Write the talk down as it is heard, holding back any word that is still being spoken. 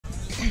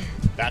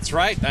That's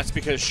right. That's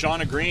because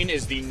Shauna Green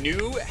is the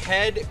new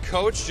head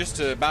coach, just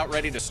about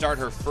ready to start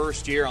her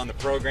first year on the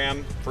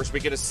program. First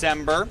week of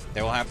December,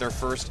 they will have their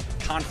first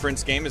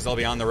conference game as they'll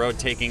be on the road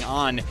taking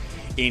on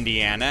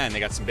Indiana, and they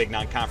got some big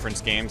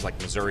non-conference games like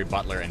Missouri,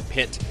 Butler, and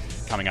Pitt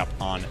coming up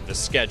on the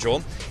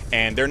schedule.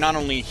 And they're not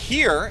only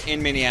here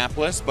in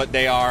Minneapolis, but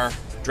they are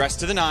dressed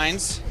to the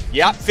nines.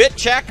 Yeah, fit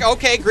check.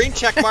 Okay, green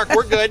check mark.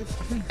 We're good.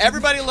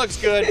 Everybody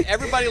looks good.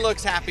 Everybody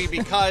looks happy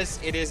because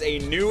it is a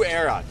new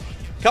era.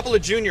 A couple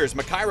of juniors,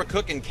 Makira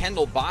Cook and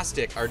Kendall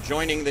Bostic, are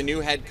joining the new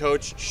head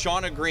coach,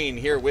 Shauna Green,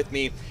 here with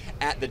me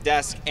at the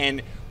desk.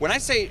 And when I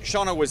say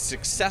Shauna was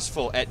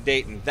successful at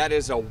Dayton, that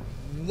is a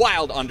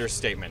wild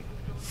understatement.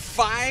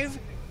 5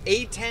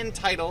 A-10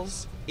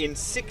 titles in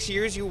 6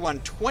 years. You won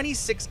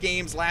 26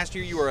 games last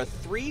year. You were a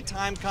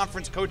 3-time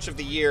conference coach of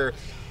the year.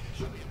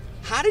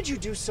 How did you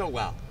do so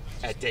well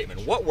at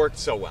Dayton? What worked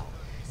so well?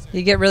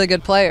 You get really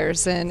good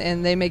players,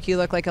 and they make you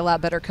look like a lot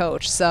better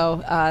coach.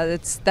 So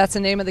that's the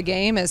name of the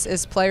game,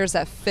 is players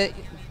that fit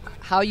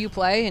how you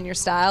play and your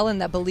style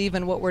and that believe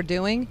in what we're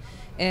doing,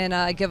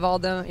 and give all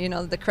the,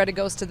 the credit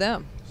goes to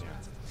them.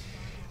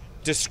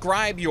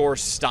 Describe your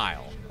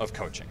style of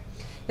coaching.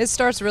 It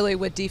starts really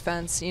with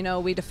defense.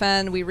 We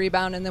defend, we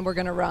rebound, and then we're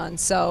going to run.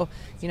 So,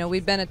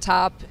 we've been a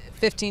top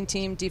 15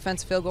 team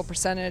defensive field goal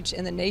percentage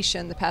in the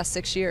nation the past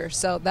 6 years.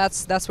 So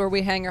that's where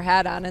we hang our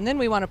hat on. And then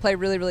we want to play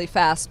really, really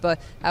fast.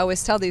 But I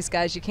always tell these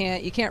guys you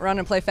can't run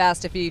and play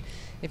fast if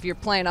you're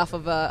playing off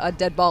of a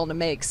dead ball to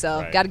make.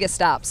 So got to get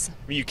stops.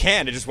 I mean, you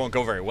can. It just won't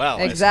go very well.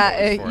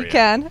 Exactly. You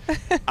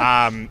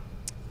can.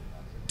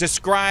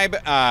 Describe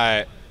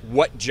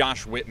what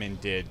Josh Whitman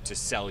did to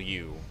sell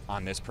you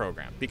on this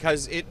program,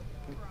 because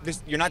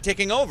you're not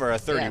taking over a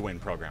 30-win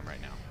program right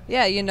now.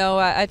 Yeah,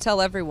 I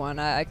tell everyone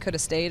I could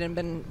have stayed and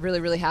been really,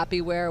 really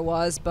happy where it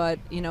was, but,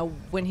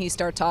 when he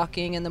started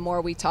talking and the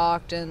more we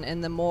talked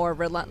and the more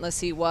relentless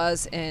he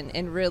was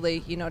and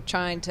really,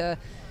 trying to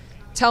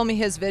tell me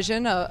his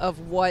vision of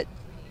what,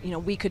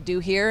 we could do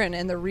here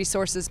and the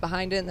resources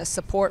behind it and the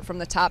support from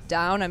the top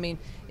down. I mean,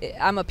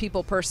 I'm a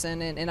people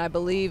person, and I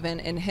believe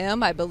in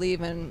him. I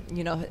believe in,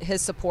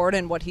 his support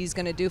and what he's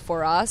going to do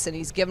for us, and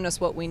he's given us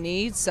what we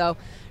need. So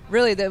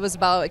really,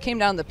 it came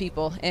down to the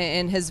people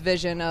and his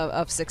vision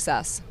of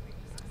success.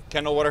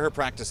 Kendall, what are her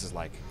practices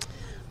like?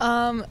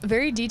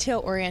 Very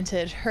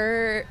detail-oriented.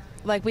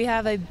 We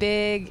have a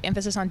big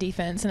emphasis on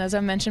defense, and as I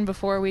mentioned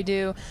before, we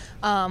do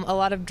a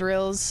lot of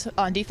drills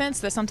on defense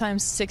that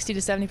sometimes 60 to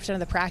 70% of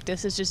the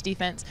practice is just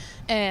defense,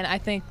 and I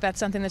think that's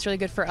something that's really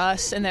good for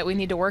us and that we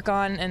need to work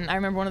on. And I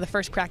remember one of the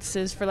first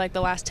practices for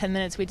the last 10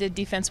 minutes, we did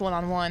defense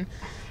one-on-one,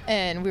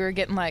 and we were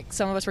getting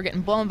some of us were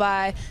getting blown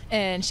by,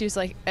 and she was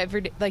like,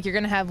 every day, you're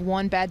going to have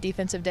one bad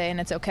defensive day and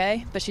it's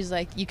okay, but she's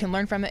like, you can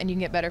learn from it and you can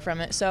get better from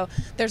it. So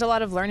there's a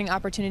lot of learning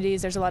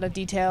opportunities, there's a lot of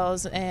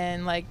details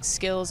and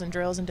skills and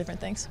drills and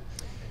different things.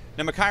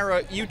 Now,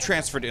 Makira, you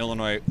transferred to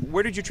Illinois.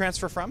 Where did you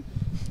transfer from?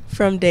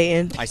 From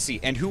Dayton. I see.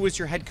 And who was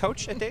your head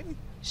coach at Dayton?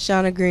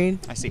 Shauna Green.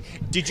 I see.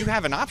 Did you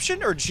have an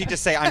option, or did she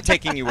just say, I'm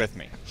taking you with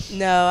me?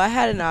 No, I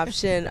had an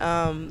option.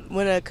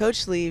 When a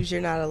coach leaves,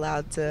 you're not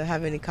allowed to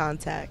have any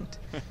contact.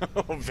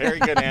 Very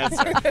good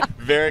answer.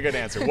 Very good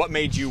answer. What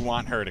made you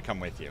want her to come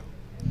with you?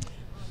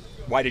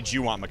 Why did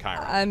you want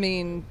Makira? I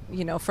mean,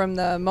 from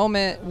the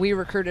moment we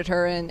recruited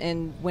her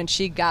and when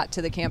she got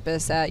to the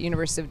campus at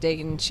University of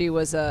Dayton, she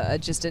was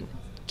just a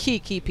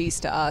key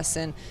piece to us.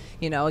 And,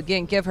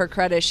 again, give her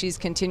credit. She's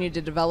continued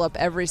to develop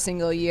every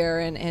single year,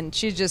 and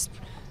she's just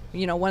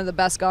one of the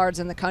best guards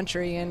in the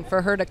country. And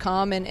for her to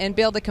come and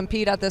be able to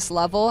compete at this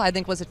level, I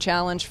think was a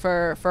challenge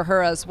for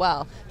her as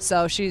well.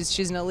 So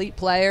she's an elite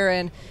player,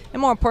 and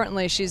more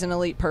importantly, she's an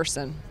elite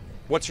person.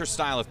 What's her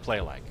style of play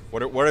like?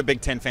 What are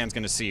Big Ten fans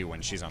going to see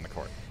when she's on the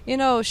court?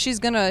 She's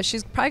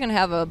probably gonna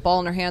have a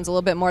ball in her hands a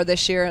little bit more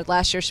this year.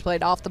 Last year she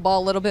played off the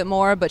ball a little bit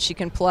more, but she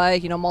can play,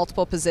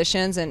 multiple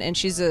positions, and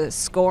she's a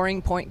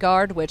scoring point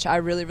guard, which I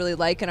really, really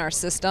like in our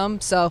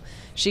system. So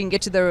she can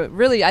get to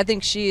I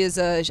think she is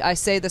I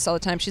say this all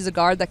the time, she's a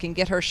guard that can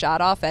get her shot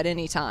off at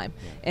any time.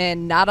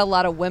 And not a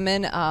lot of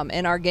women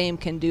in our game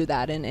can do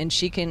that, and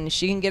she can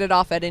get it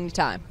off at any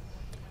time.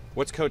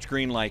 What's Coach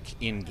Green like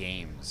in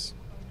games?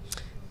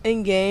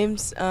 In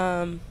games,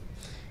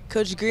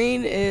 Coach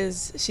Green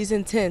she's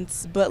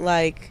intense, but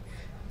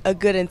a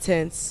good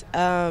intense.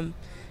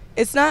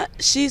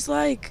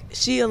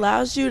 She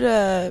allows you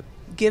to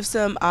give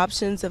some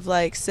options of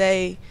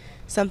say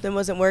something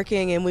wasn't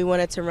working and we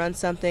wanted to run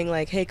something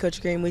hey, Coach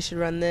Green, we should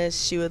run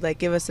this. She would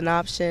give us an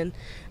option.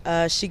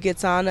 She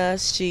gets on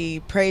us.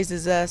 She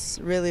praises us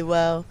really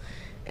well.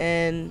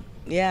 And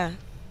yeah.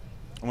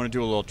 I want to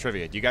do a little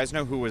trivia. Do you guys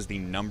know who was the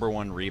 #1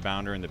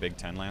 rebounder in the Big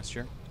Ten last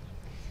year?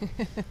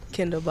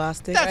 Kendall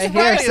Bostic. That's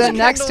right here, sitting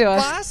next to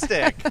us.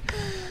 Bostic.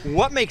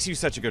 What makes you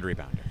such a good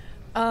rebounder?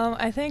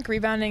 I think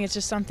rebounding is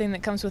just something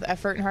that comes with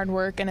effort and hard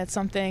work, and it's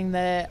something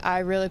that I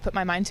really put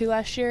my mind to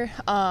last year.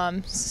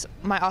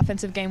 My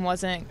offensive game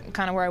wasn't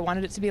kind of where I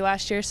wanted it to be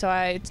last year, so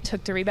I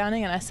took to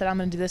rebounding, and I said I'm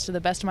going to do this to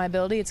the best of my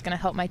ability. It's going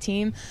to help my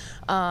team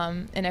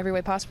in every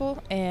way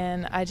possible,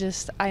 and I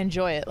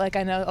enjoy it. Like,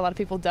 I know a lot of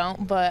people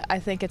don't, but I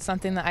think it's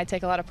something that I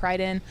take a lot of pride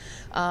in.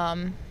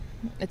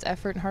 It's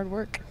effort and hard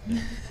work.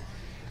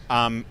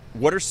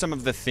 What are some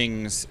of the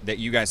things that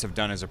you guys have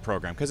done as a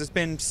program? Because it's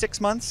been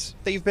 6 months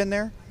that you've been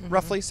there,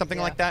 roughly, something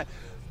like that.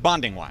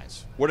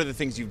 Bonding-wise, what are the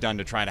things you've done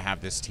to try to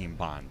have this team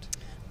bond?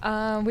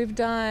 We've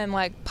done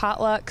like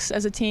potlucks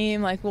as a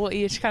team. Like, we'll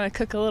each kind of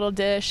cook a little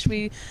dish.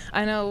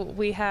 I know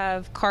we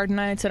have card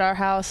nights at our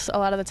house a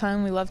lot of the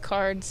time. We love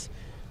cards.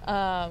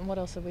 What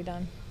else have we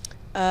done?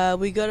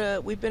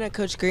 We've been at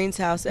Coach Green's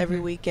house every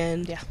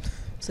weekend. Yeah.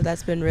 So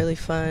that's been really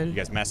fun. You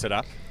guys mess it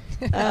up?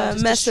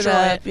 Mess it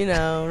up,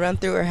 run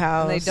through her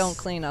house. And they don't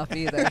clean up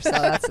either, so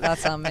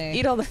that's on me.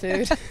 Eat all the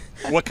food.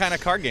 What kind of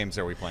card games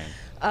are we playing?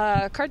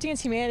 Cards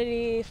Against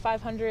Humanity,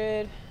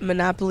 500.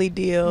 Monopoly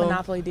Deal. Uno.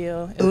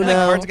 We're playing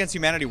Cards Against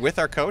Humanity with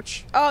our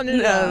coach? Oh, no.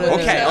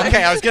 Okay,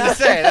 I was going to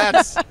say,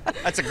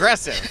 that's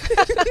aggressive.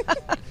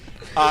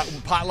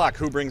 Potluck,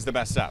 who brings the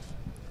best stuff?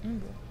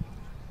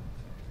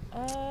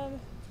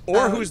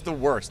 Or who's the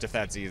worst, if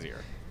that's easier?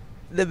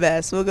 The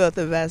best. We'll go with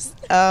the best.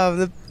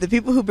 The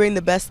people who bring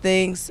the best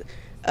things.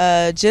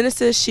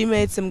 Genesis, she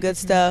made some good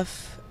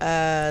stuff.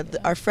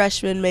 Our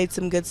freshman made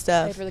some good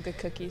stuff. They have really good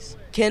cookies.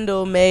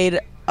 Kendall made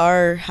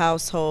our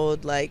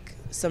household like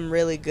some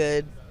really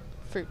good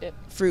fruit dip.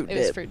 It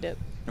was fruit dip.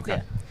 Okay.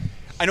 Yeah.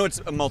 I know it's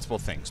multiple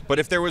things, but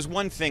if there was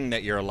one thing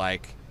that you're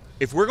like,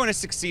 if we're going to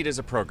succeed as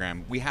a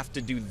program, we have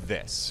to do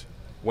this.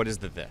 What is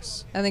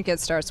this? I think it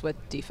starts with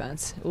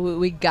defense.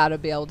 We got to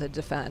be able to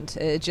defend.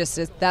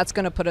 That's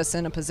going to put us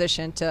in a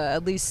position to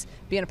at least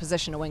be in a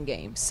position to win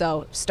games.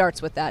 So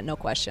starts with that, no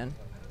question.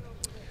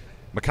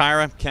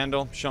 Makira,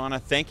 Kendall,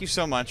 Shauna, thank you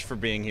so much for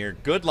being here.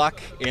 Good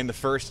luck in the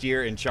first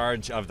year in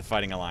charge of the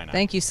Fighting Illini.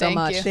 Thank you so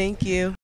much. Thank you.